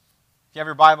If you have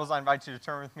your Bibles, I invite you to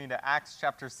turn with me to Acts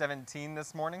chapter 17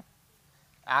 this morning.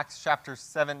 Acts chapter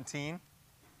 17.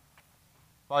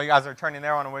 While you guys are turning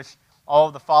there, I want to wish all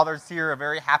of the fathers here a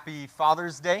very happy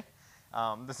Father's Day.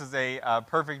 This is a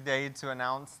perfect day to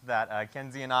announce that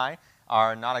Kenzie and I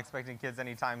are not expecting kids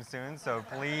anytime soon, so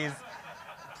please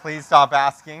stop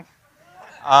asking.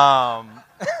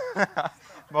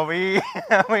 But we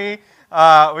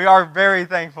are very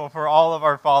thankful for all of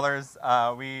our fathers.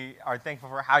 We are thankful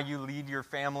for how you lead your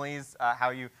families,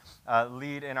 how you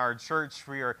lead in our church.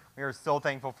 We are so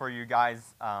thankful for you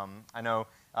guys. I know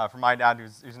for my dad,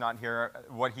 who's not here,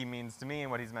 what he means to me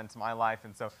and what he's meant to my life.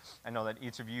 And so I know that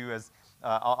each of you, as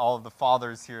all of the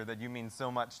fathers here, that you mean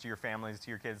so much to your families, to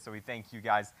your kids. So we thank you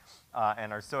guys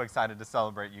and are so excited to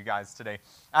celebrate you guys today.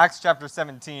 Acts chapter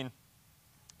 17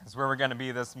 is where we're going to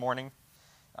be this morning.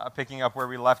 Picking up where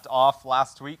we left off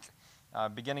last week,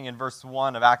 beginning in verse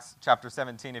 1 of Acts chapter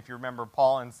 17. If you remember,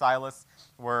 Paul and Silas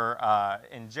were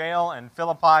in jail in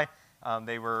Philippi.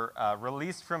 They were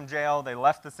released from jail. They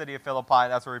left the city of Philippi.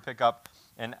 That's where we pick up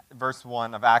in verse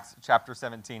 1 of Acts chapter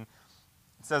 17.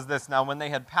 It says this, "Now when they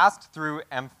had passed through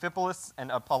Amphipolis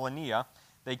and Apollonia,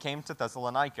 they came to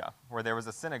Thessalonica, where there was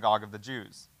a synagogue of the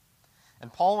Jews.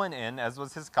 And Paul went in, as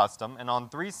was his custom, and on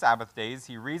 3 Sabbath days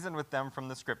he reasoned with them from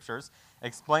the Scriptures,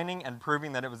 explaining and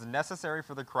proving that it was necessary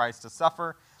for the Christ to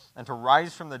suffer and to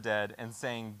rise from the dead, and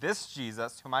saying, 'This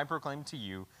Jesus, whom I proclaim to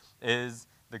you, is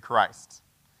the Christ.'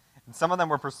 And some of them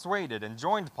were persuaded and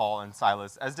joined Paul and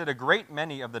Silas, as did a great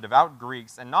many of the devout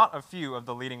Greeks, and not a few of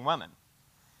the leading women.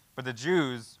 But the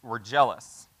Jews were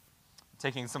jealous.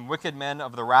 Taking some wicked men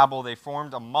of the rabble, they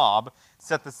formed a mob,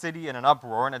 set the city in an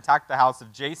uproar, and attacked the house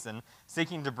of Jason,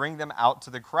 seeking to bring them out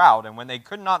to the crowd. And when they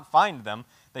could not find them,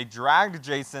 they dragged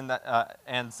Jason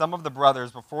and some of the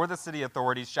brothers before the city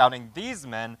authorities, shouting, 'These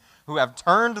men who have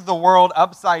turned the world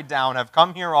upside down have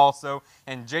come here also,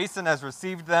 and Jason has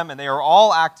received them, and they are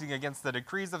all acting against the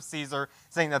decrees of Caesar,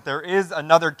 saying that there is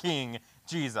another king,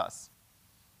 Jesus.'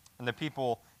 And the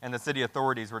people and the city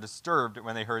authorities were disturbed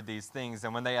when they heard these things.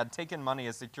 And when they had taken money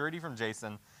as security from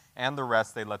Jason and the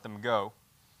rest, they let them go.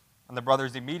 And the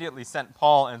brothers immediately sent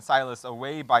Paul and Silas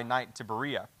away by night to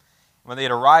Berea. When they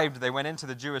had arrived, they went into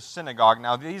the Jewish synagogue.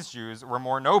 Now these Jews were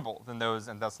more noble than those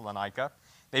in Thessalonica.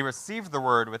 They received the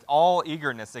word with all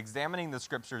eagerness, examining the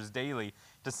Scriptures daily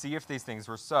to see if these things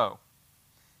were so.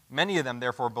 Many of them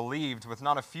therefore believed, with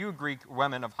not a few Greek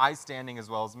women of high standing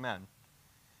as well as men.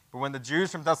 But when the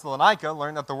Jews from Thessalonica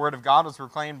learned that the word of God was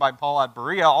proclaimed by Paul at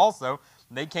Berea also,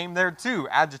 they came there too,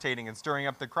 agitating and stirring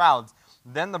up the crowds.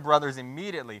 Then the brothers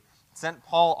immediately sent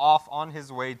Paul off on his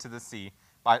way to the sea,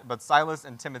 but Silas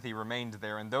and Timothy remained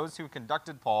there. And those who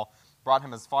conducted Paul brought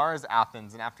him as far as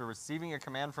Athens. And after receiving a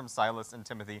command from Silas and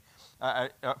Timothy,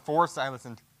 for Silas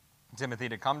and Timothy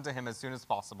to come to him as soon as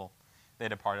possible, they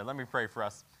departed." Let me pray for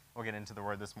us. We'll get into the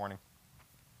word this morning.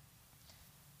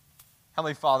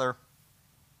 Heavenly Father,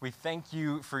 we thank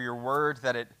you for your word,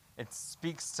 that it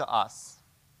speaks to us.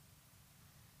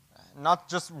 Not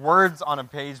just words on a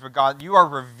page, but God, you are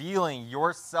revealing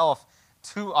yourself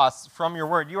to us from your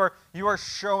word. You are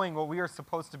showing what we are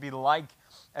supposed to be like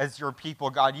as your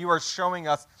people, God. You are showing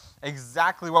us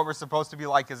exactly what we're supposed to be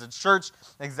like as a church,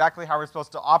 exactly how we're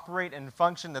supposed to operate and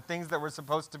function, the things that we're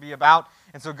supposed to be about.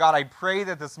 And so, God, I pray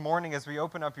that this morning as we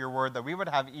open up your word, that we would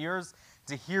have ears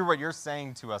to hear what you're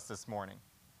saying to us this morning.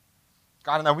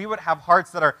 God, and that we would have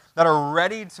hearts that are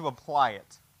ready to apply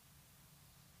it.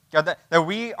 God, that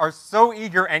we are so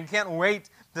eager and can't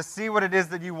wait to see what it is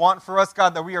that you want for us,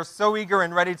 God, that we are so eager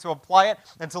and ready to apply it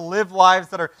and to live lives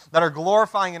that are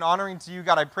glorifying and honoring to you.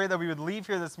 God, I pray that we would leave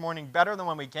here this morning better than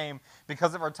when we came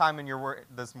because of our time in your word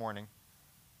this morning.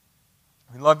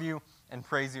 We love you and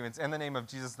praise you. It's in the name of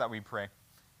Jesus that we pray.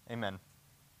 Amen.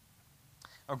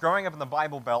 Now, growing up in the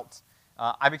Bible Belt,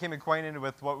 I became acquainted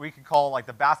with what we could call like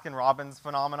the Baskin-Robbins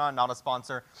phenomenon, not a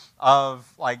sponsor,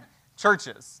 of like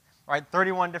churches, right?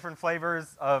 31 different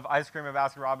flavors of ice cream at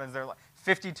Baskin-Robbins. There are like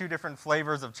 52 different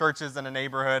flavors of churches in a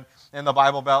neighborhood in the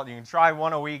Bible Belt. You can try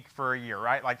one a week for a year,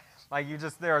 right?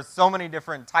 There are so many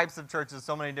different types of churches,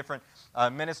 so many different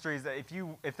ministries that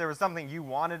if there was something you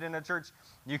wanted in a church,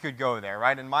 you could go there,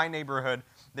 right? In my neighborhood,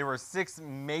 there were 6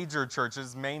 major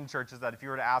churches, main churches, that if you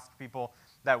were to ask people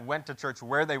that went to church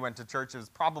where they went to church, it was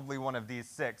probably one of these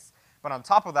 6. But on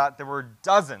top of that, there were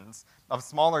dozens of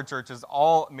smaller churches,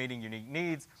 all meeting unique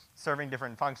needs, serving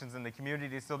different functions in the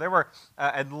community. So there were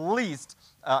at least,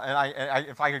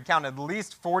 if I could count, at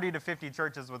least 40 to 50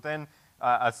 churches within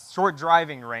a short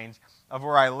driving range of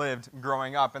where I lived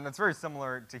growing up. And that's very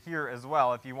similar to here as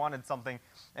well. If you wanted something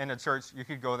in a church, you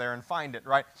could go there and find it,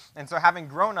 right? And so having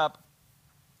grown up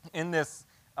in this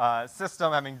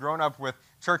system, having grown up with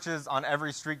churches on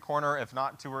every street corner, if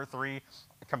not 2 or 3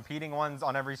 competing ones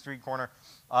on every street corner,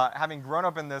 having grown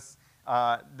up in this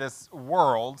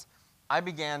world, I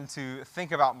began to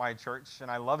think about my church, and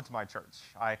I loved my church.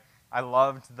 I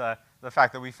loved the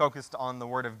fact that we focused on the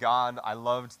Word of God. I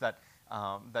loved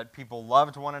that people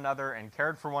loved one another and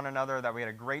cared for one another, that we had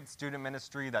a great student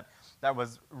ministry that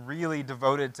was really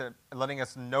devoted to letting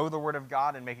us know the Word of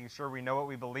God and making sure we know what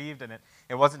we believed, and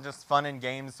it wasn't just fun and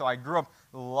games. So I grew up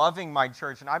loving my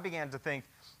church, and I began to think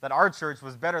that our church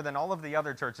was better than all of the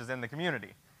other churches in the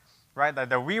community, right?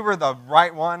 That we were the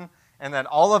right one, and that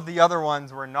all of the other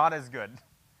ones were not as good.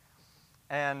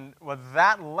 And what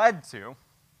that led to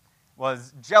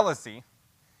was jealousy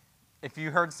if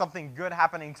you heard something good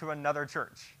happening to another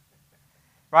church,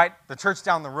 right? The church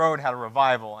down the road had a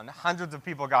revival, and hundreds of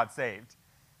people got saved.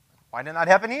 Why didn't that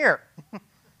happen here?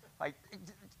 Like,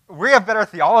 we have better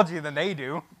theology than they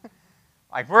do.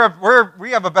 Like,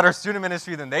 we have a better student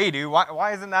ministry than they do.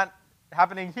 Why isn't that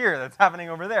happening here that's happening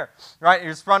over there, right?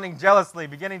 You're responding jealously,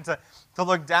 beginning to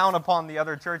look down upon the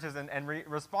other churches and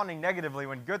responding negatively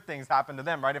when good things happen to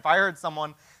them, right? If I heard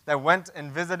someone that went and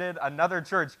visited another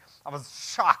church, I was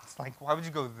shocked. Like, why would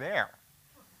you go there?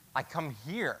 Like, come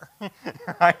here,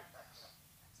 right?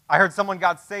 I heard someone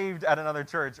got saved at another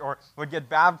church or would get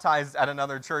baptized at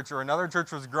another church, or another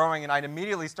church was growing, and I'd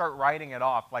immediately start writing it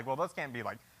off. Like, well, those can't be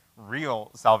like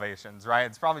real salvations, right?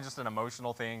 It's probably just an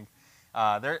emotional thing.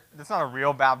 It's not a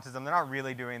real baptism. They're not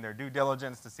really doing their due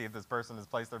diligence to see if this person has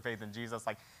placed their faith in Jesus.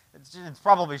 Like, it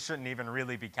probably shouldn't even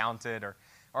really be counted. Or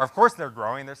of course they're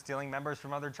growing. They're stealing members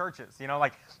from other churches. You know,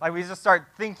 like we just start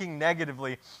thinking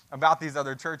negatively about these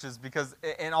other churches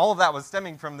and all of that was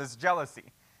stemming from this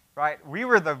jealousy, right? We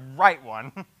were the right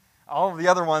one. All of the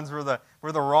other ones were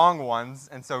the wrong ones,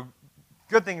 and so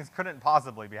good things couldn't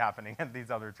possibly be happening at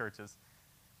these other churches.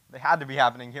 They had to be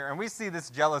happening here, and we see this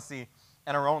jealousy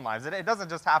in our own lives. It doesn't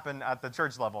just happen at the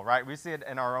church level, right? We see it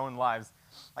in our own lives.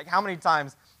 Like, how many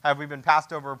times have we been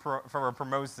passed over for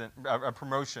a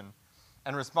promotion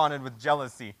and responded with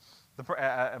jealousy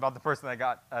about the person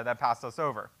that passed us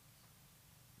over,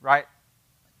 right?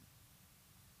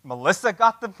 Melissa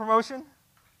got the promotion.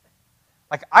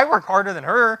 Like, I work harder than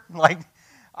her. Like,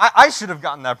 I should have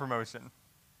gotten that promotion.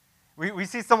 We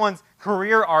see someone's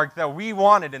career arc that we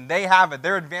wanted, and they have it.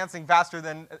 They're advancing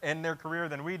faster in their career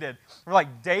than we did. We're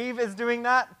like, Dave is doing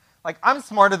that? Like, I'm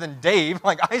smarter than Dave.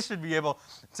 Like, I should be able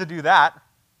to do that.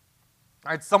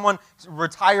 All right, someone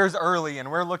retires early,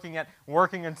 and we're looking at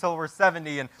working until we're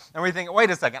 70, and we think, wait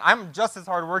a second, I'm just as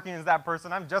hardworking as that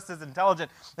person. I'm just as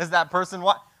intelligent as that person.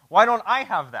 Why don't I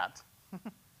have that?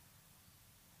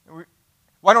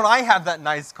 Why don't I have that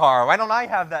nice car? Why don't I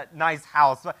have that nice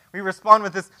house? We respond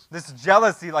with this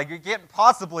jealousy, like it can't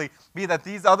possibly be that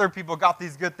these other people got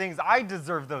these good things. I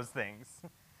deserve those things.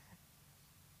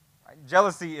 Right?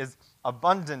 Jealousy is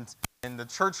abundant in the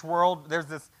church world. There's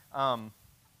this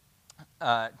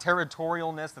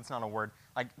territorialness, that's not a word,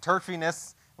 like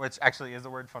turfiness, which actually is a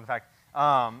word, fun fact.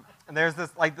 And there's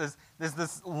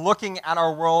this looking at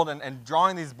our world and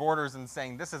drawing these borders and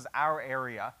saying, this is our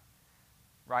area.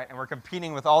 Right? And we're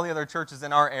competing with all the other churches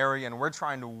in our area, and we're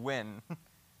trying to win.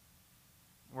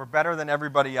 We're better than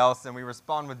everybody else, and we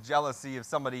respond with jealousy if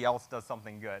somebody else does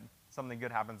something good. Something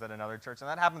good happens at another church, and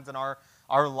that happens in our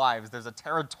lives. There's a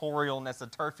territorialness, a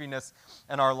turfiness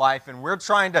in our life, and we're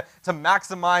trying to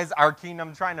maximize our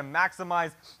kingdom, trying to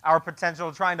maximize our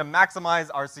potential, trying to maximize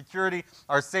our security,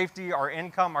 our safety, our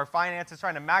income, our finances,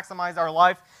 trying to maximize our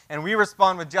life, and we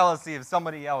respond with jealousy if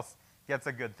somebody else gets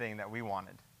a good thing that we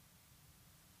wanted.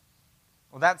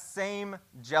 Well, that same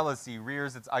jealousy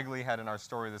rears its ugly head in our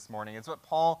story this morning. It's what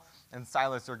Paul and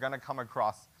Silas are going to come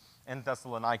across in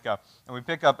Thessalonica. And we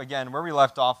pick up again where we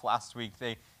left off last week.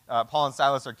 Paul and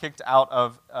Silas are kicked out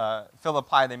of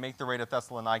Philippi. They make their way to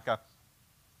Thessalonica.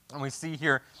 And we see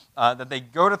here that they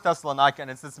go to Thessalonica,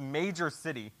 and it's this major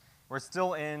city. We're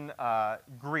still in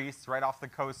Greece, right off the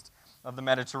coast of the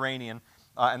Mediterranean.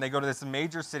 And they go to this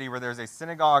major city where there's a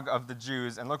synagogue of the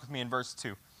Jews. And look with me in verse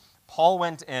 2. Paul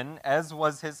went in, as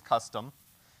was his custom.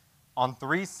 On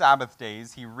 3 Sabbath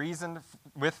days, he reasoned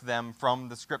with them from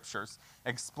the Scriptures,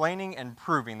 explaining and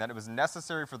proving that it was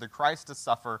necessary for the Christ to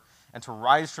suffer and to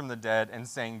rise from the dead, and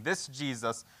saying, this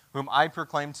Jesus, whom I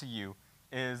proclaim to you,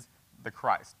 is the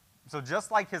Christ. So just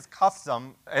like his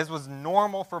custom, as was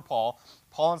normal for Paul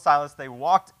and Silas, they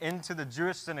walked into the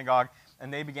Jewish synagogue,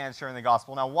 and they began sharing the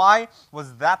gospel. Now, why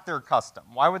was that their custom?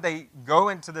 Why would they go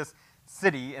into this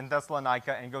city in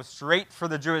Thessalonica and go straight for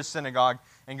the Jewish synagogue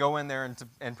and go in there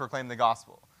and proclaim the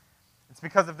gospel? It's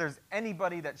because if there's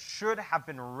anybody that should have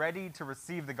been ready to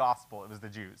receive the gospel, it was the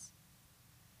Jews.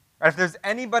 Right? If there's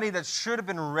anybody that should have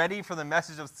been ready for the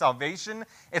message of salvation,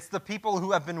 it's the people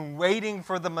who have been waiting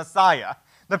for the Messiah.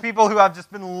 The people who have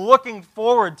just been looking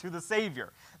forward to the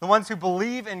Savior. The ones who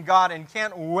believe in God and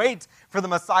can't wait for the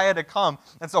Messiah to come.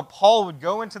 And so Paul would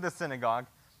go into the synagogue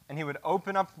and he would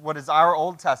open up what is our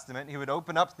Old Testament. He would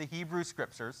open up the Hebrew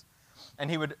Scriptures and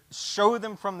he would show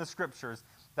them from the Scriptures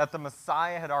that the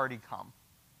Messiah had already come.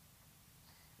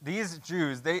 These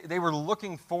Jews, they were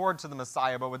looking forward to the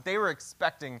Messiah, but what they were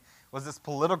expecting was this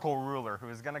political ruler who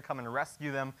was going to come and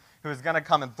rescue them, who was going to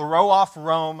come and throw off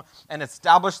Rome and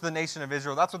establish the nation of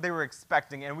Israel. That's what they were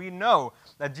expecting. And we know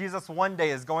that Jesus one day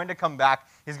is going to come back.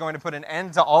 He's going to put an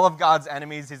end to all of God's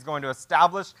enemies. He's going to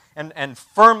establish and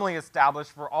firmly establish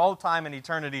for all time and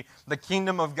eternity the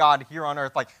kingdom of God here on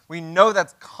earth. Like, we know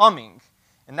that's coming.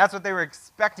 And that's what they were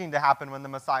expecting to happen when the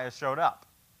Messiah showed up.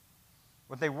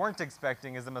 What they weren't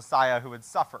expecting is a Messiah who would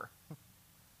suffer,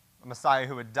 a Messiah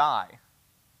who would die.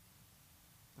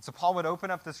 And so Paul would open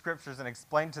up the Scriptures and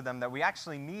explain to them that we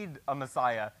actually need a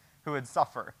Messiah who would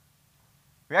suffer.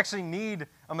 We actually need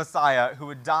a Messiah who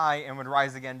would die and would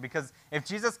rise again, because if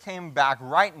Jesus came back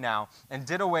right now and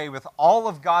did away with all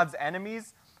of God's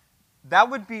enemies, that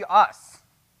would be us.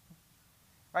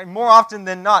 Right? More often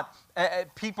than not,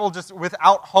 people just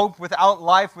without hope, without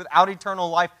life, without eternal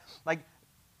life, like,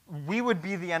 we would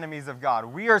be the enemies of God.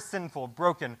 We are sinful,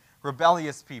 broken,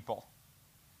 rebellious people.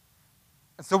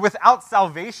 So without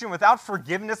salvation, without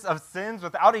forgiveness of sins,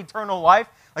 without eternal life,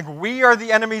 like, we are the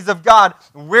enemies of God.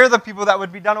 We're the people that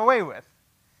would be done away with.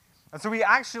 And so we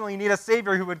actually need a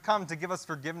Savior who would come to give us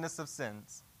forgiveness of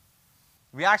sins.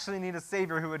 We actually need a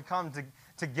Savior who would come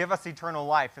to give us eternal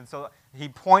life. And so he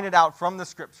pointed out from the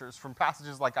Scriptures, from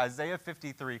passages like Isaiah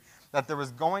 53, that there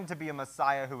was going to be a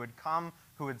Messiah who would come,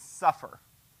 who would suffer,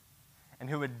 and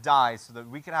who would die so that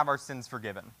we could have our sins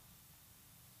forgiven.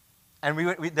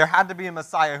 And there had to be a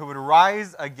Messiah who would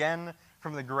rise again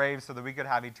from the grave so that we could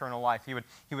have eternal life. He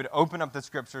would open up the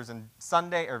Scriptures, and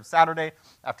Sunday or Saturday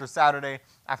after Saturday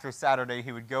after Saturday,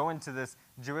 he would go into this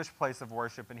Jewish place of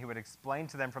worship and he would explain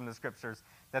to them from the Scriptures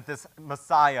that this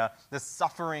Messiah, this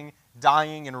suffering,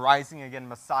 dying, and rising again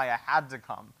Messiah had to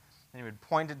come. And he would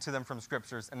point it to them from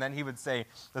Scriptures, and then he would say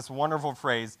this wonderful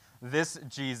phrase, "This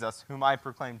Jesus, whom I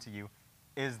proclaim to you,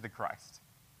 is the Christ."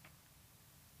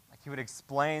 Like, he would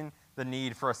explain the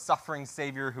need for a suffering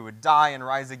Savior who would die and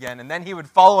rise again, and then he would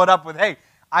follow it up with, hey,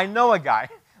 I know a guy.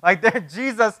 Like,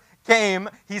 Jesus came,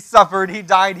 he suffered, he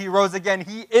died, he rose again.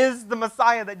 He is the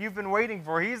Messiah that you've been waiting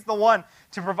for. He's the one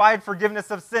to provide forgiveness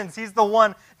of sins. He's the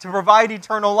one to provide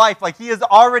eternal life. Like, he has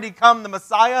already come, the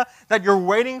Messiah that you're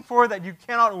waiting for, that you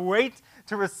cannot wait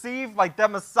to receive, like that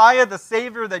Messiah, the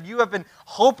Savior that you have been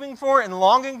hoping for and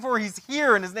longing for. He's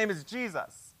here, and his name is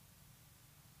Jesus.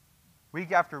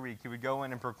 Week after week, he would go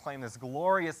in and proclaim this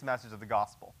glorious message of the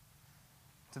gospel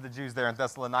to the Jews there in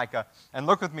Thessalonica. And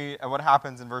look with me at what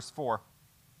happens in verse 4.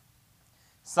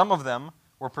 Some of them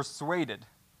were persuaded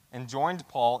and joined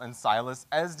Paul and Silas,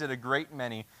 as did a great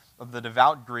many of the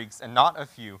devout Greeks and not a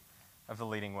few of the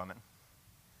leading women.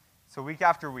 So week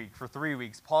after week, for 3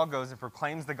 weeks, Paul goes and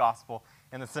proclaims the gospel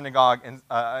in the synagogue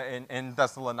in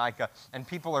Thessalonica, and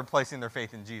people are placing their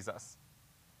faith in Jesus.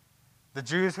 The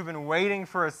Jews who've been waiting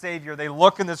for a Savior, they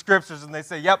look in the Scriptures and they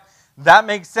say, yep, that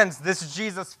makes sense. This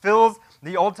Jesus fills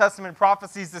the Old Testament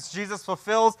prophecies. This Jesus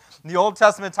fulfills the Old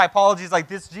Testament typologies. Like,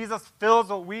 this Jesus fills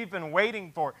what we've been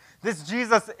waiting for. This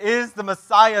Jesus is the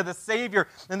Messiah, the Savior.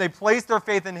 And they place their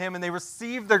faith in him, and they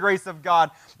receive the grace of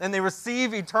God, and they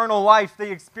receive eternal life.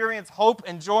 They experience hope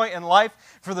and joy and life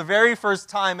for the very first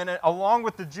time. And along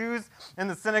with the Jews in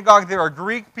the synagogue, there are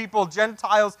Greek people,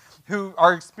 Gentiles, who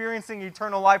are experiencing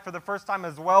eternal life for the first time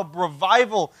as well.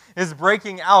 Revival is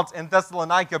breaking out in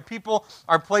Thessalonica. People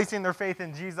are placing their faith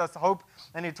in Jesus. Hope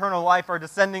and eternal life are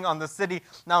descending on the city.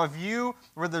 Now, if you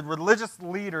were the religious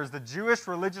leaders, the Jewish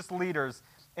religious leaders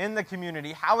in the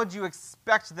community, how would you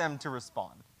expect them to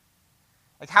respond?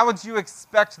 Like, how would you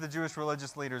expect the Jewish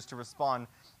religious leaders to respond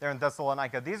there in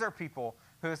Thessalonica? These are people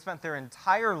who have spent their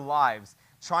entire lives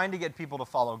trying to get people to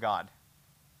follow God.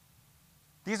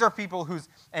 These are people whose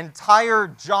entire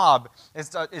job is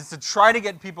to try to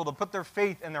get people to put their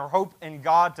faith and their hope in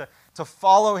God, to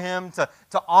follow him, to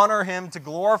honor him, to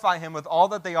glorify him with all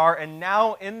that they are. And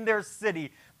now in their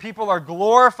city, people are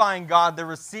glorifying God, they're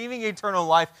receiving eternal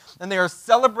life, and they are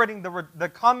celebrating the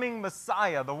coming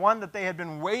Messiah, the one that they had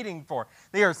been waiting for.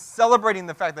 They are celebrating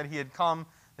the fact that he had come,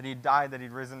 that he died, that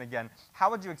he'd risen again.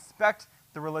 How would you expect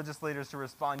the religious leaders to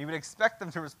respond? You would expect them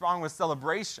to respond with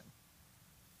celebration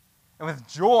and with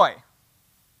joy,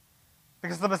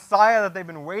 because the Messiah that they've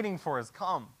been waiting for has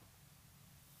come.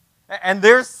 And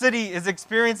their city is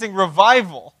experiencing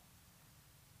revival.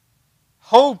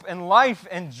 Hope and life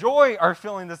and joy are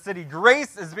filling the city.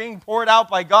 Grace is being poured out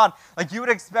by God. Like, you would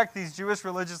expect these Jewish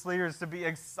religious leaders to be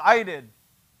excited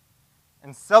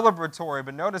and celebratory.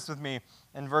 But notice with me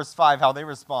in verse 5 how they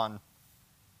respond.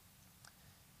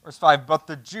 Verse 5, but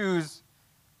the Jews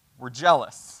were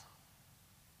jealous.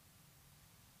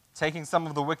 Taking some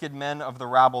of the wicked men of the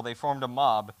rabble, they formed a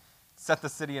mob, set the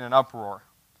city in an uproar,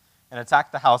 and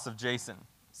attacked the house of Jason,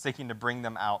 seeking to bring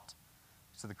them out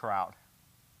to the crowd.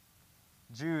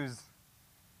 Jews,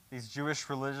 these Jewish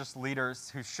religious leaders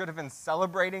who should have been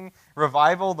celebrating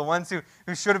revival, the ones who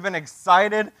should have been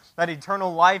excited that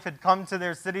eternal life had come to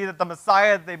their city, that the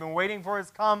Messiah that they've been waiting for has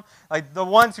come, like the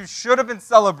ones who should have been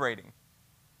celebrating,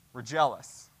 were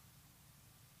jealous.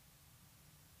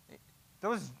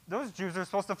 Those Jews are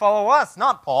supposed to follow us,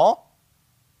 not Paul.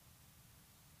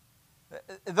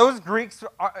 Those Greeks,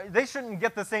 they shouldn't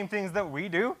get the same things that we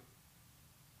do.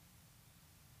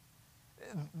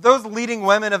 Those leading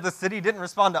women of the city didn't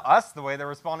respond to us the way they're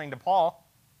responding to Paul.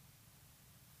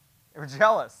 They were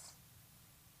jealous.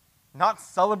 Not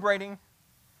celebrating,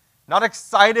 not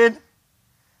excited,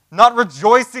 not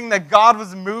rejoicing that God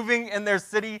was moving in their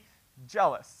city.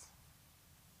 Jealous.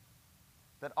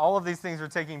 That all of these things were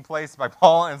taking place by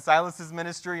Paul and Silas's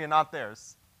ministry and not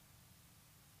theirs.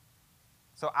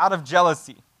 So out of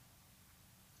jealousy,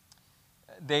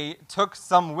 they took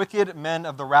some wicked men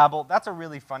of the rabble. That's a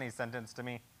really funny sentence to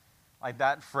me. Like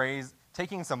that phrase,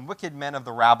 taking some wicked men of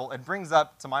the rabble. It brings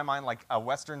up, to my mind, like a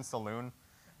Western saloon.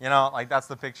 You know, like that's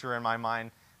the picture in my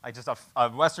mind. Like just a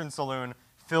Western saloon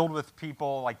filled with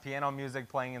people, like piano music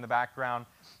playing in the background.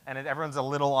 And everyone's a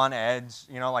little on edge.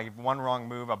 You know, like one wrong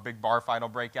move, a big bar fight will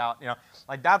break out. You know,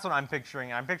 like that's what I'm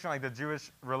picturing. I'm picturing like the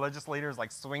Jewish religious leaders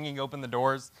like swinging open the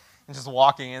doors and just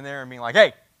walking in there and being like,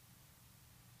 hey,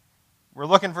 we're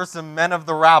looking for some men of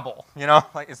the rabble, you know,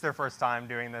 like it's their first time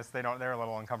doing this. They're a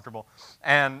little uncomfortable.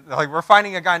 And like, we're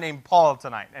finding a guy named Paul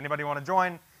tonight. Anybody want to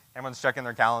join? Everyone's checking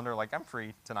their calendar like, I'm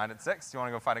free tonight at 6. You want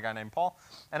to go fight a guy named Paul?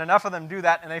 And enough of them do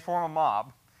that, and they form a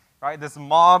mob, right? This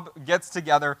mob gets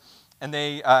together, and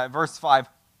they, verse 5,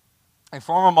 they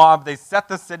form a mob, they set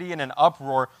the city in an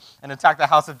uproar and attack the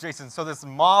house of Jason. So this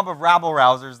mob of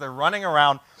rabble-rousers, they're running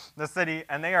around the city,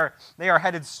 and they are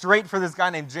headed straight for this guy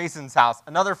named Jason's house.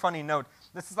 Another funny note,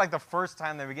 this is like the first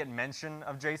time that we get mention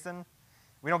of Jason.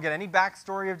 We don't get any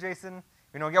backstory of Jason.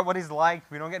 We don't get what he's like.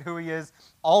 We don't get who he is.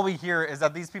 All we hear is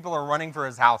that these people are running for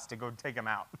his house to go take him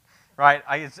out, right?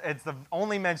 It's the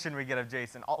only mention we get of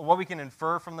Jason. What we can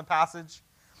infer from the passage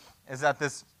is that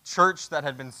this church that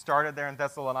had been started there in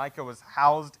Thessalonica was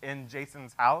housed in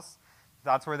Jason's house.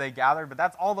 That's where they gathered, but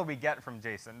that's all that we get from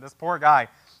Jason. This poor guy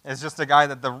is just a guy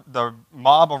that the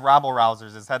mob of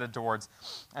rabble-rousers is headed towards.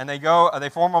 And they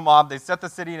form a mob, they set the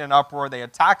city in an uproar, they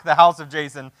attack the house of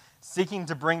Jason, seeking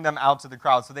to bring them out to the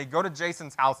crowd. So they go to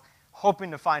Jason's house,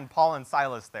 hoping to find Paul and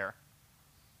Silas there.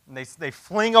 And they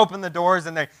fling open the doors,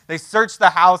 and they search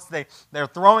the house, they're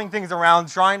throwing things around,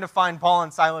 trying to find Paul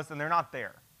and Silas, and they're not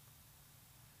there.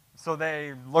 So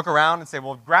they look around and say,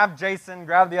 well, grab Jason,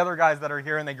 grab the other guys that are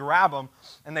here, and they grab them,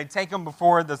 and they take them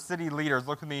before the city leaders.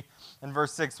 Look with me in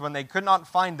verse 6. When they could not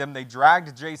find them, they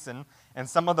dragged Jason and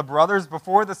some of the brothers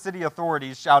before the city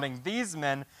authorities, shouting, these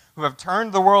men who have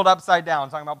turned the world upside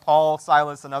down, talking about Paul,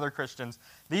 Silas, and other Christians,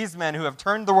 these men who have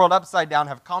turned the world upside down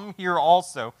have come here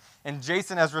also, and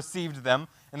Jason has received them,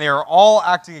 and they are all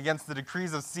acting against the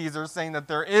decrees of Caesar, saying that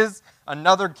there is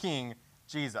another king,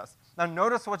 Jesus. Now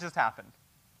notice what just happened.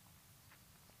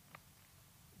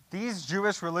 These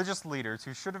Jewish religious leaders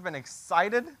who should have been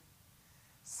excited,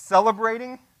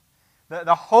 celebrating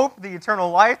the hope, the eternal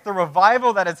life, the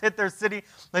revival that has hit their city,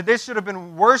 that they should have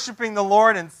been worshiping the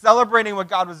Lord and celebrating what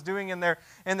God was doing in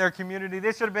their community.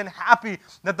 They should have been happy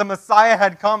that the Messiah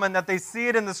had come and that they see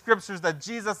it in the scriptures that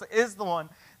Jesus is the one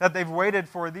that they've waited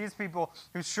for. These people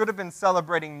who should have been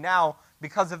celebrating now,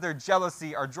 because of their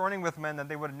jealousy, are joining with men that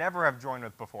they would never have joined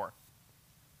with before.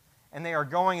 And they are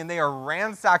going and they are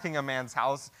ransacking a man's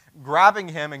house, grabbing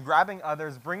him and grabbing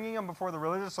others, bringing them before the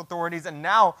religious authorities, and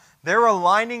now they're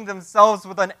aligning themselves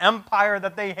with an empire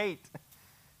that they hate.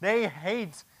 They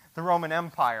hate the Roman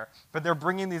Empire, but they're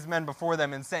bringing these men before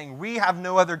them and saying, we have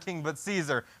no other king but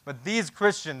Caesar, but these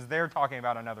Christians, they're talking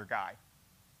about another guy.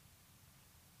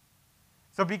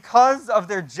 So because of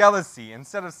their jealousy,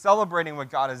 instead of celebrating what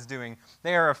God is doing,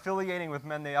 they are affiliating with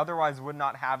men they otherwise would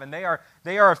not have. And they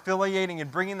are affiliating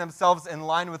and bringing themselves in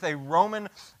line with a Roman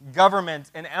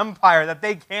government, an empire that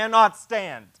they cannot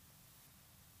stand.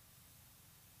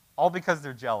 All because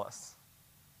they're jealous.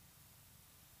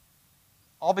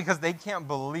 All because they can't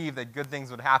believe that good things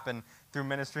would happen through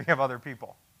ministry of other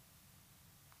people.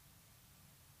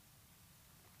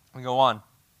 We go on.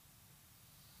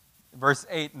 Verse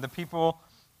 8, the people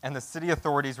and the city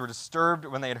authorities were disturbed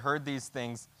when they had heard these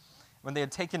things. When they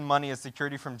had taken money as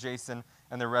security from Jason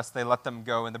and the rest, they let them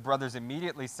go. And the brothers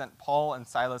immediately sent Paul and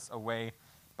Silas away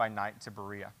by night to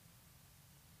Berea.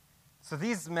 So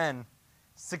these men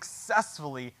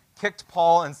successfully kicked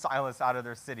Paul and Silas out of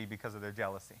their city because of their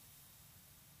jealousy.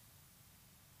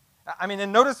 I mean,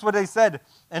 and notice what they said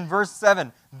in verse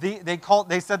 7.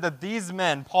 They said that these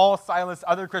men, Paul, Silas,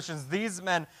 other Christians, these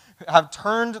men have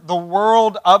turned the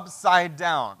world upside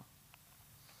down.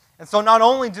 And so not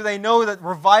only do they know that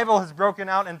revival has broken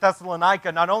out in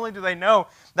Thessalonica, not only do they know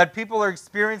that people are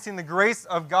experiencing the grace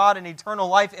of God and eternal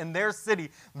life in their city,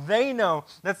 they know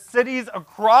that cities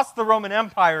across the Roman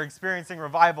Empire are experiencing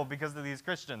revival because of these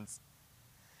Christians.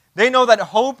 They know that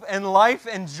hope and life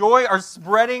and joy are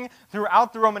spreading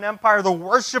throughout the Roman Empire. The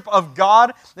worship of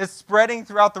God is spreading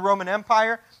throughout the Roman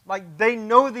Empire. Like, they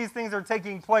know these things are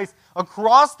taking place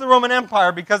across the Roman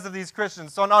Empire because of these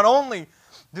Christians. So not only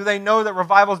do they know that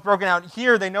revival is broken out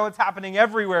here, they know it's happening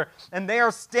everywhere. And they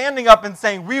are standing up and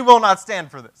saying, we will not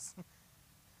stand for this.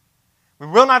 We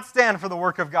will not stand for the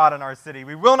work of God in our city.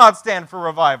 We will not stand for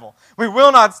revival. We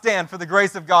will not stand for the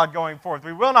grace of God going forth.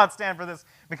 We will not stand for this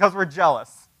because we're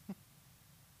jealous.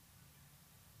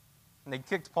 And they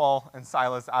kicked Paul and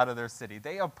Silas out of their city.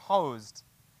 They opposed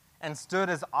and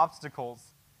stood as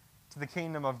obstacles to the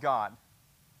kingdom of God.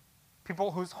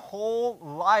 People whose whole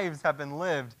lives have been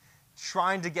lived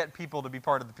trying to get people to be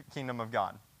part of the kingdom of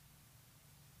God.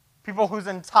 People whose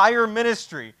entire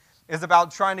ministry is about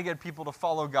trying to get people to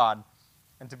follow God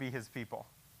and to be His people.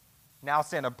 Now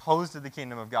stand opposed to the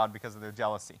kingdom of God because of their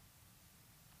jealousy.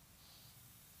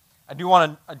 I do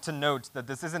want to note that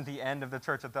this isn't the end of the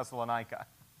church at Thessalonica.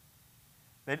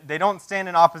 They don't stand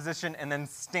in opposition and then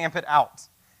stamp it out.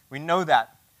 We know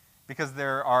that because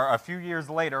there are a few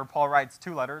years later, Paul writes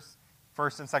 2 letters,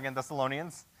 1st and 2nd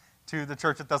Thessalonians, to the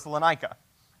church at Thessalonica.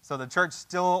 So the church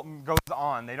still goes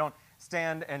on. They don't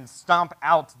stand and stomp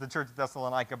out the church at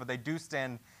Thessalonica, but they do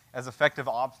stand as effective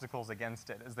obstacles against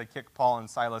it as they kick Paul and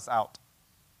Silas out.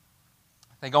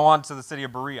 They go on to the city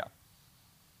of Berea.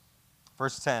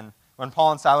 Verse 10, when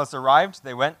Paul and Silas arrived,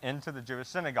 they went into the Jewish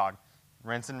synagogue.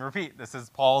 Rinse and repeat. This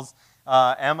is Paul's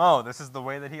MO. This is the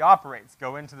way that he operates.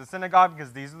 Go into the synagogue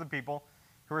because these are the people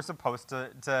who are supposed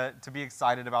to be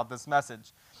excited about this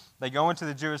message. They go into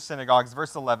the Jewish synagogues.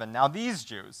 Verse 11, now these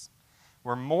Jews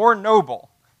were more noble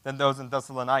than those in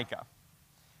Thessalonica.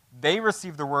 They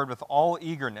received the word with all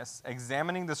eagerness,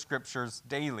 examining the scriptures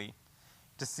daily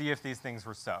to see if these things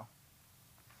were so.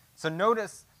 So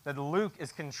notice that Luke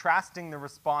is contrasting the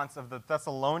response of the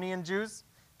Thessalonian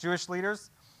Jewish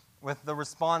leaders, with the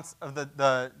response of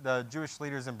the Jewish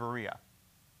leaders in Berea.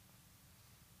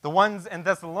 The ones in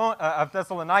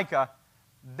Thessalonica,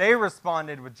 they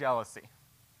responded with jealousy.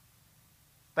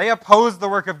 They opposed the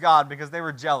work of God because they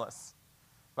were jealous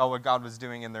about what God was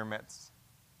doing in their midst.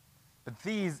 But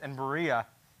these in Berea,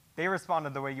 they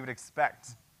responded the way you would expect.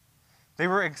 They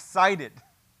were excited.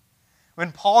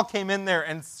 When Paul came in there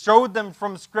and showed them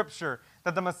from Scripture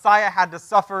that the Messiah had to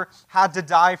suffer, had to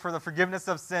die for the forgiveness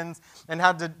of sins, and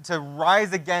had to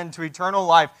rise again to eternal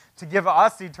life, to give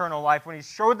us eternal life, when he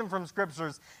showed them from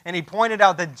Scriptures and he pointed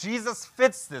out that Jesus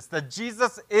fits this, that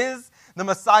Jesus is the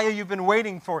Messiah you've been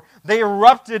waiting for, they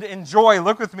erupted in joy.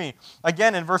 Look with me.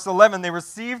 Again, in verse 11, they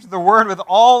received the word with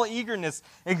all eagerness,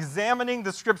 examining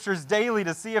the Scriptures daily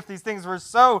to see if these things were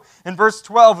so. In verse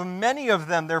 12, many of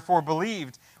them therefore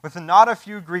believed, with not a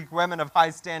few Greek women of high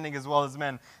standing as well as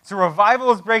men. So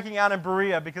revival is breaking out in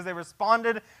Berea because they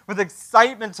responded with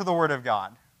excitement to the word of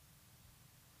God.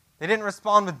 They didn't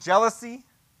respond with jealousy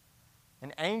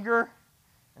and anger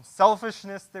and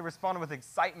selfishness. They responded with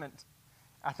excitement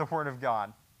at the word of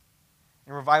God.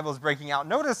 And revival is breaking out.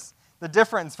 Notice the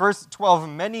difference. Verse 12,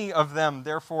 many of them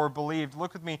therefore believed.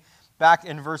 Look with me back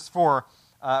in verse 4.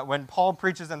 When Paul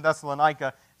preaches in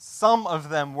Thessalonica, some of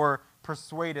them were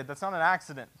persuaded. That's not an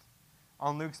accident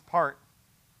on Luke's part.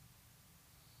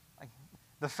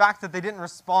 The fact that they didn't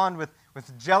respond with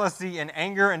jealousy and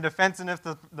anger and defensiveness,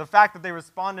 the fact that they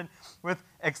responded with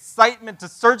excitement to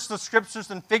search the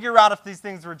Scriptures and figure out if these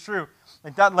things were true,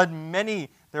 that led many,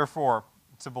 therefore,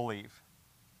 to believe.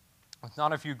 With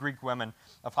not a few Greek women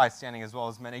of high standing as well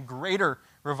as men, a greater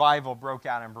revival broke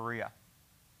out in Berea.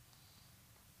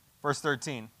 Verse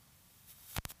 13.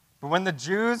 But when the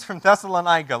Jews from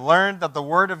Thessalonica learned that the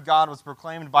word of God was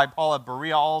proclaimed by Paul at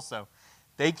Berea also,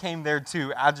 they came there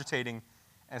too, agitating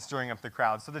and stirring up the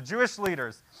crowd. So the Jewish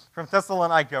leaders from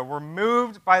Thessalonica were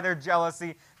moved by their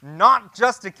jealousy, not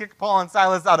just to kick Paul and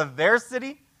Silas out of their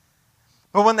city,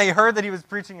 but when they heard that he was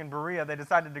preaching in Berea, they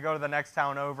decided to go to the next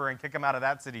town over and kick him out of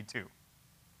that city too.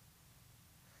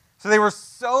 So they were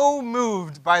so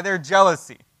moved by their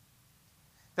jealousy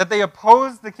that they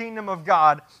opposed the kingdom of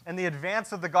God and the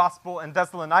advance of the gospel in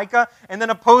Thessalonica, and then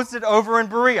opposed it over in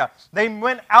Berea. They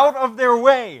went out of their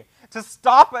way to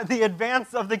stop the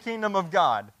advance of the kingdom of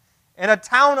God in a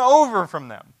town over from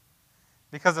them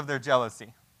because of their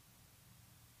jealousy.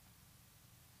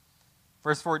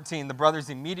 Verse 14, the brothers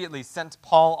immediately sent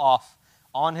Paul off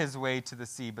on his way to the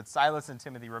sea, but Silas and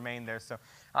Timothy remained there.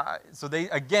 So they,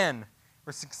 again,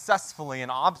 were successfully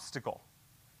an obstacle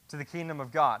to the kingdom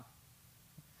of God,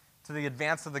 to the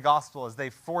advance of the gospel, as they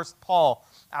forced Paul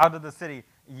out of the city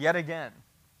yet again.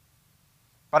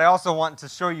 But I also want to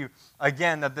show you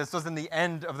again that this wasn't the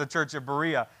end of the church of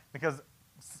Berea, because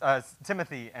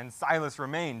Timothy and Silas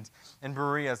remained in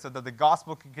Berea so that the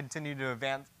gospel could continue to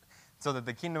advance, so that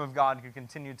the kingdom of God could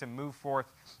continue to move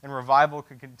forth and revival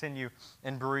could continue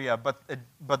in Berea. But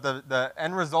the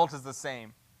end result is the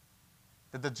same,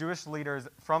 that the Jewish leaders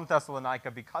from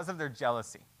Thessalonica, because of their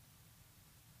jealousy,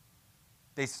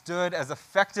 they stood as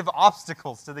effective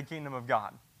obstacles to the kingdom of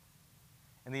God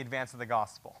and the advance of the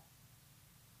gospel.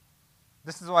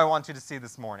 This is what I want you to see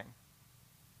this morning.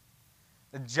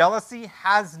 That jealousy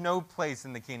has no place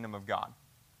in the kingdom of God.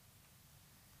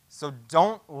 So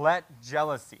don't let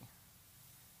jealousy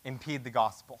impede the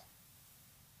gospel.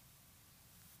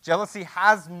 Jealousy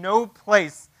has no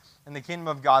place in the kingdom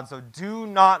of God, so do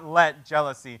not let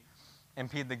jealousy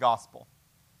impede the gospel.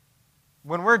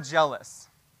 When we're jealous,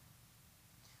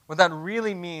 what that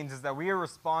really means is that we are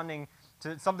responding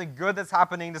to something good that's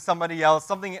happening to somebody else,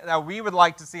 something that we would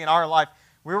like to see in our life.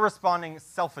 We're responding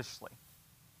selfishly.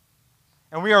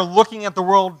 And we are looking at the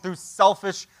world through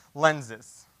selfish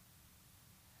lenses.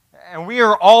 And we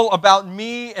are all about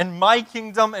me and my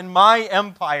kingdom and my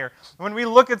empire. When we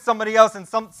look at somebody else and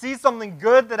see something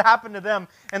good that happened to them,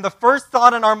 and the first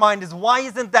thought in our mind is, why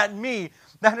isn't that me?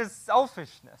 That is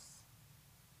selfishness.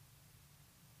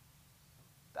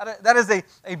 That is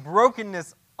a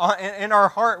brokenness in our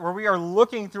heart where we are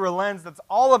looking through a lens that's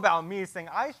all about me, saying,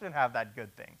 I should have that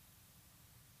good thing.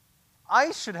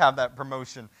 I should have that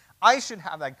promotion. I should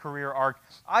have that career arc.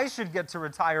 I should get to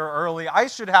retire early. I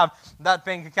should have that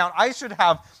bank account. I should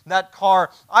have that car.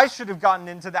 I should have gotten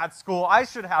into that school. I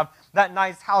should have that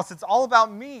nice house. It's all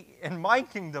about me and my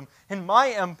kingdom and my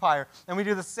empire. And we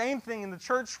do the same thing in the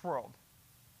church world.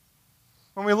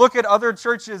 When we look at other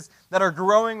churches that are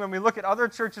growing, when we look at other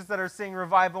churches that are seeing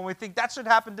revival, and we think, that should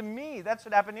happen to me, that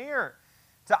should happen here,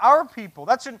 to our people.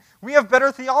 We have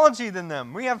better theology than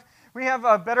them. We have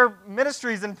better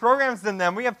ministries and programs than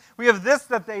them. We have this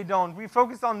that they don't. We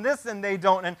focus on this and they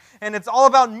don't. And it's all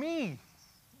about me.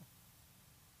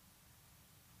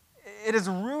 It is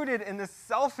rooted in this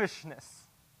selfishness.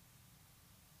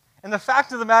 And the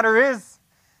fact of the matter is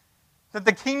that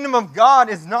the kingdom of God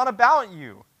is not about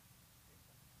you.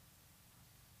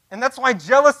 And that's why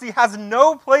jealousy has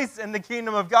no place in the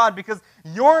kingdom of God, because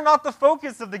you're not the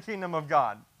focus of the kingdom of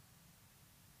God.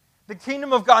 The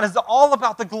kingdom of God is all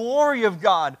about the glory of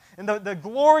God and the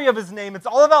glory of His name. It's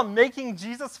all about making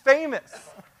Jesus famous,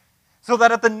 so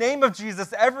that at the name of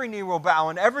Jesus, every knee will bow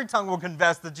and every tongue will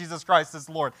confess that Jesus Christ is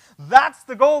Lord. That's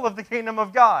the goal of the kingdom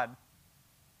of God.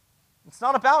 It's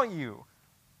not about you.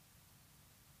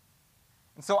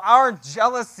 And so our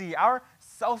jealousy, our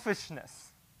selfishness,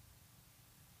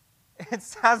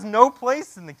 it has no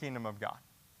place in the kingdom of God.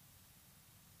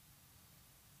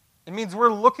 It means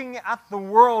we're looking at the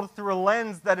world through a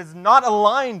lens that is not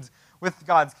aligned with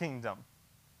God's kingdom.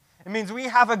 It means we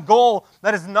have a goal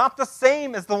that is not the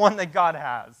same as the one that God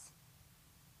has.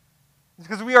 It's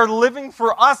because we are living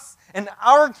for us and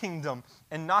our kingdom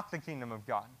and not the kingdom of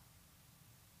God.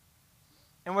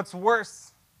 And what's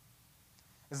worse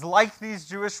is, like these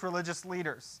Jewish religious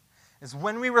leaders, is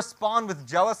when we respond with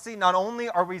jealousy, not only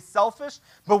are we selfish,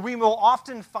 but we will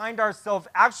often find ourselves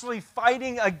actually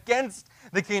fighting against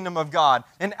the kingdom of God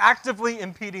and actively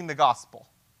impeding the gospel.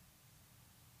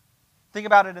 Think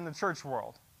about it in the church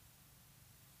world.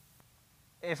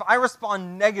 If I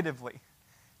respond negatively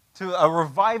to a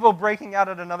revival breaking out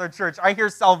at another church, I hear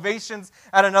salvations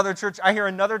at another church, I hear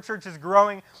another church is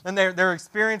growing and they're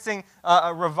experiencing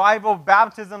a revival,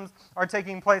 baptisms are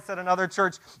taking place at another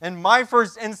church, and my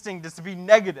first instinct is to be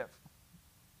negative,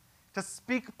 to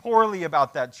speak poorly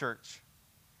about that church,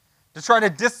 to try to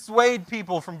dissuade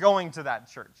people from going to that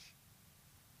church.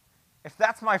 If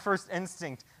that's my first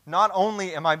instinct, not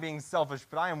only am I being selfish,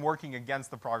 but I am working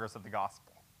against the progress of the gospel.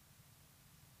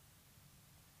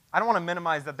 I don't want to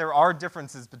minimize that there are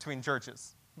differences between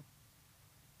churches.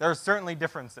 There are certainly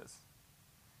differences.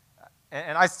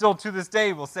 And I still, to this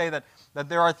day, will say that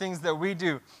there are things that we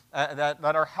do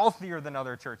that are healthier than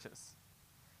other churches.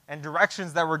 and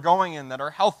directions that we're going in that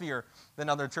are healthier than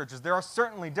other churches. There are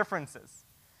certainly differences.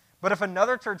 But if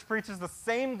another church preaches the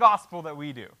same gospel that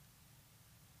we do,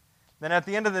 then at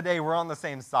the end of the day, we're on the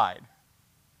same side.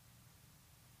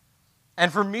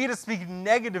 And for me to speak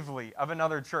negatively of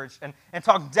another church and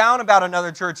talk down about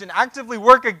another church and actively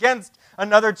work against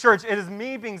another church, it is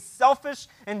me being selfish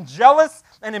and jealous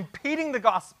and impeding the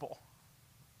gospel.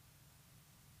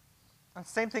 And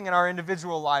same thing in our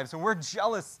individual lives. When we're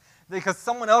jealous because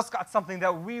someone else got something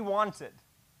that we wanted,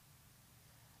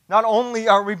 not only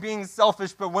are we being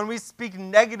selfish, but when we speak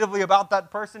negatively about that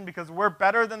person because we're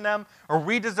better than them or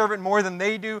we deserve it more than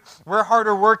they do, we're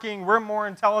harder working, we're more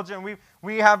intelligent,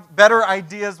 we have better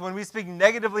ideas, when we speak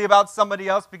negatively about somebody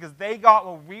else because they got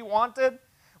what we wanted,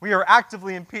 we are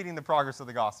actively impeding the progress of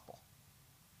the gospel.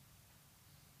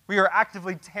 We are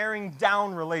actively tearing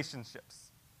down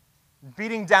relationships,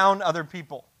 beating down other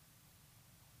people,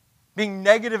 being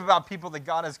negative about people that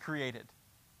God has created.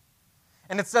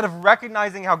 And instead of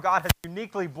recognizing how God has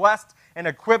uniquely blessed and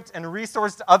equipped and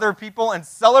resourced other people and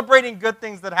celebrating good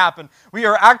things that happen, we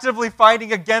are actively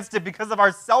fighting against it because of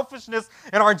our selfishness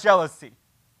and our jealousy.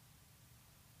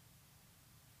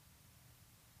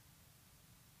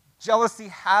 Jealousy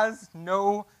has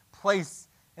no place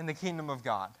in the kingdom of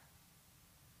God.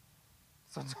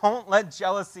 So don't let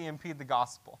jealousy impede the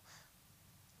gospel.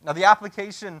 Now, the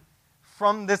application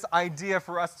from this idea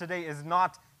for us today is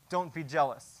not don't be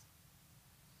jealous.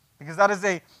 Because that is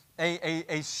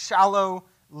a shallow,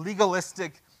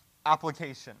 legalistic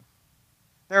application.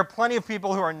 There are plenty of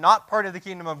people who are not part of the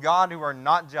kingdom of God who are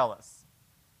not jealous.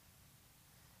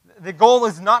 The goal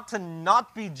is not to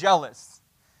not be jealous.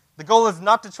 The goal is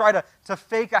not to try to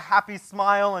fake a happy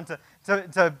smile and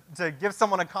to give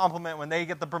someone a compliment when they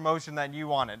get the promotion that you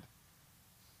wanted.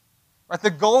 Right? The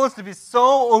goal is to be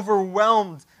so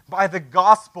overwhelmed by the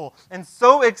gospel and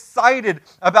so excited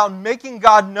about making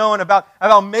God known,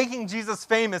 about making Jesus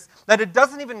famous, that it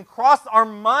doesn't even cross our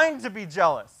mind to be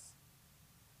jealous.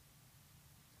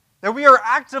 That we are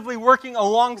actively working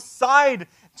alongside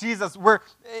Jesus. Look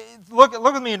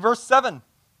with me in verse 7.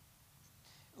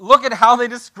 Look at how they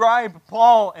describe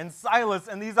Paul and Silas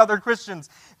and these other Christians.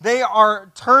 They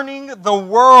are turning the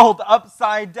world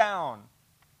upside down.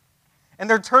 And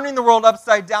they're turning the world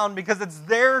upside down because it's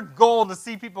their goal to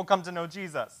see people come to know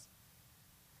Jesus.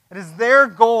 It is their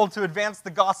goal to advance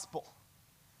the gospel.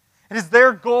 It is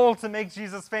their goal to make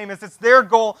Jesus famous. It's their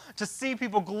goal to see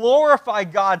people glorify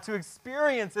God, to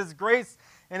experience His grace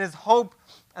and His hope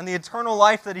and the eternal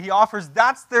life that He offers.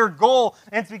 That's their goal.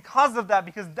 And it's because of that,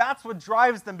 because that's what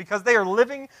drives them, because they are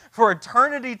living for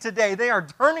eternity today. They are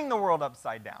turning the world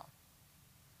upside down.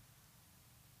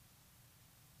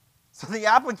 So the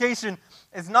application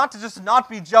is not to just not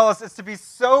be jealous, it's to be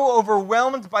so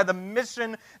overwhelmed by the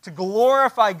mission to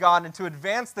glorify God and to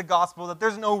advance the gospel that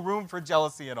there's no room for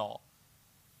jealousy at all.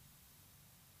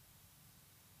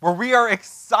 Where we are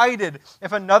excited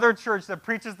if another church that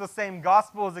preaches the same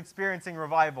gospel is experiencing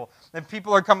revival, that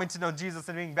people are coming to know Jesus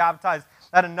and being baptized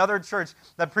at another church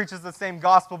that preaches the same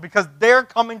gospel because they're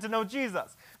coming to know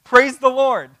Jesus. Praise the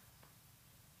Lord.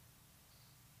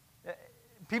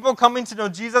 People coming to know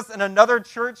Jesus in another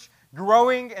church,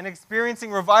 growing and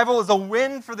experiencing revival, is a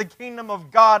win for the kingdom of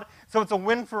God, so it's a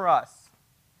win for us.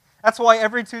 That's why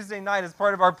every Tuesday night, as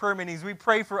part of our prayer meetings, we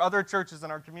pray for other churches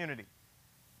in our community.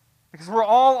 Because we're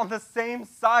all on the same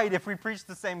side if we preach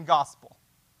the same gospel.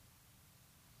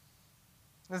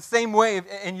 In the same way,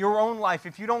 in your own life,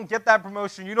 if you don't get that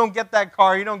promotion, you don't get that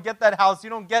car, you don't get that house, you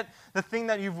don't get the thing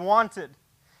that you've wanted,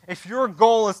 if your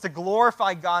goal is to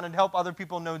glorify God and help other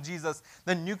people know Jesus,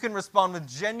 then you can respond with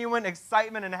genuine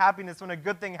excitement and happiness when a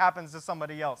good thing happens to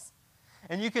somebody else.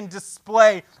 And you can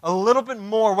display a little bit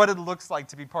more what it looks like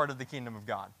to be part of the kingdom of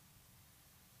God.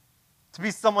 To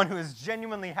be someone who is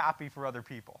genuinely happy for other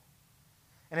people.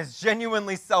 And is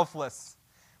genuinely selfless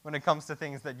when it comes to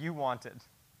things that you wanted.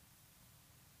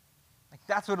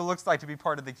 That's what it looks like to be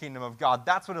part of the kingdom of God.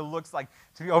 That's what it looks like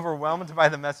to be overwhelmed by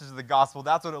the message of the gospel.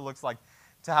 That's what it looks like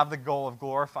to have the goal of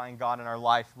glorifying God in our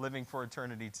life, living for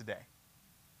eternity today.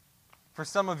 For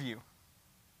some of you,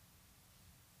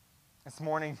 this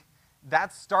morning,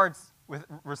 that starts with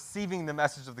receiving the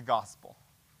message of the gospel.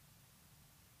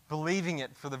 Believing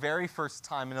it for the very first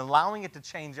time and allowing it to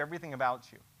change everything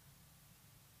about you.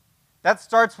 That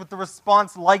starts with the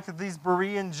response, like these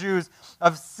Berean Jews,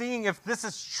 of seeing if this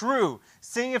is true,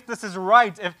 seeing if this is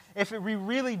right, if we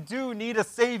really do need a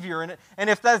Savior, and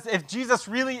if Jesus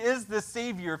really is this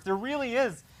Savior, if there really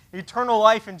is eternal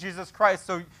life in Jesus Christ.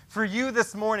 So for you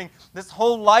this morning, this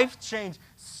whole life change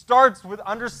starts with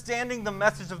understanding the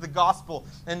message of the gospel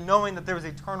and knowing that there is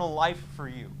eternal life for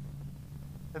you.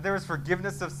 that there is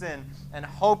forgiveness of sin and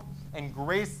hope and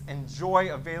grace and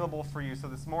joy available for you. So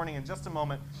this morning, in just a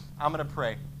moment, I'm going to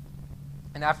pray.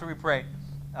 And after we pray,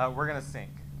 we're going to sing.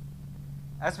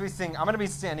 As we sing, I'm going to be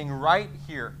standing right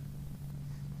here.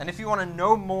 And if you want to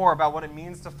know more about what it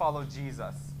means to follow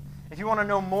Jesus, if you want to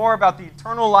know more about the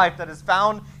eternal life that is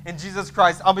found in Jesus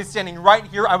Christ, I'll be standing right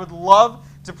here. I would love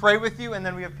to pray with you, and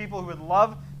then we have people who would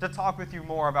love to talk with you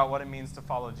more about what it means to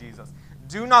follow Jesus.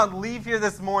 Do not leave here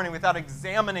this morning without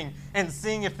examining and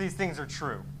seeing if these things are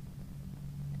true.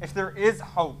 If there is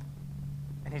hope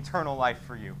and eternal life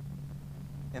for you,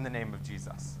 in the name of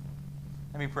Jesus.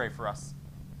 Let me pray for us.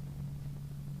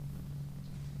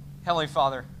 Heavenly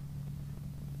Father,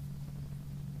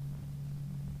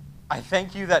 I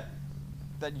thank you that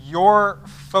your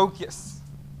focus,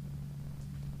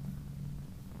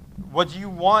 what you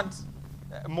want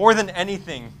more than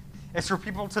anything, is for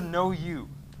people to know you,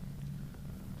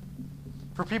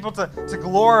 for people to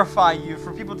glorify you,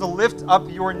 for people to lift up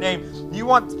your name. You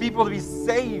want people to be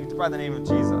saved by the name of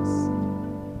Jesus.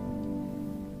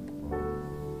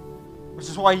 Which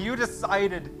is why you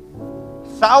decided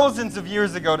thousands of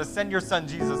years ago to send your son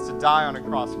Jesus to die on a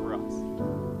cross for us.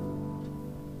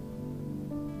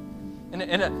 In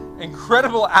an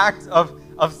incredible act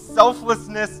of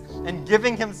selflessness and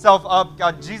giving himself up,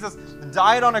 God, Jesus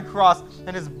died on a cross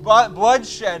and his blood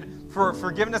shed for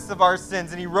forgiveness of our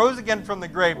sins. And he rose again from the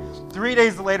grave 3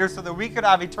 days later so that we could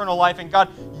have eternal life. And God,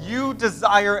 you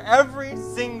desire every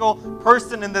single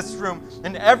person in this room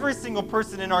and every single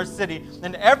person in our city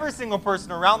and every single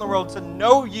person around the world to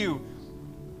know you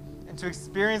and to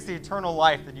experience the eternal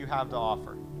life that you have to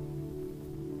offer.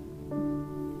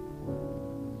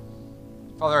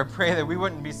 Father, I pray that we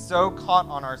wouldn't be so caught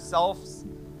on ourselves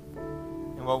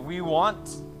and what we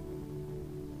want,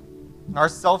 our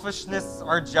selfishness,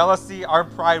 our jealousy, our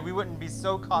pride. We wouldn't be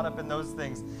so caught up in those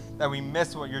things that we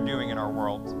miss what you're doing in our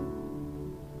world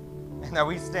and that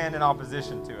we stand in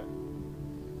opposition to it.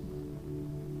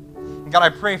 And God, I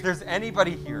pray if there's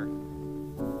anybody here,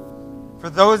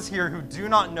 for those here who do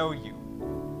not know you,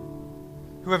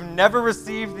 who have never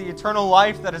received the eternal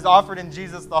life that is offered in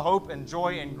Jesus, the hope and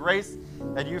joy and grace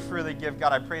that you freely give,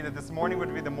 God, I pray that this morning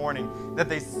would be the morning that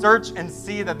they search and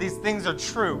see that these things are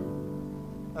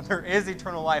true, that there is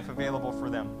eternal life available for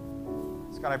them.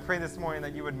 So God, I pray this morning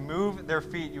that you would move their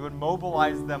feet, you would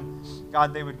mobilize them.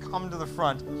 God, they would come to the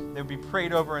front, they would be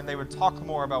prayed over, and they would talk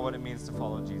more about what it means to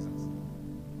follow Jesus.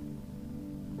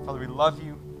 Father, we love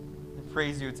you and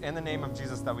praise you. It's in the name of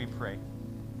Jesus that we pray.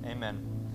 Amen.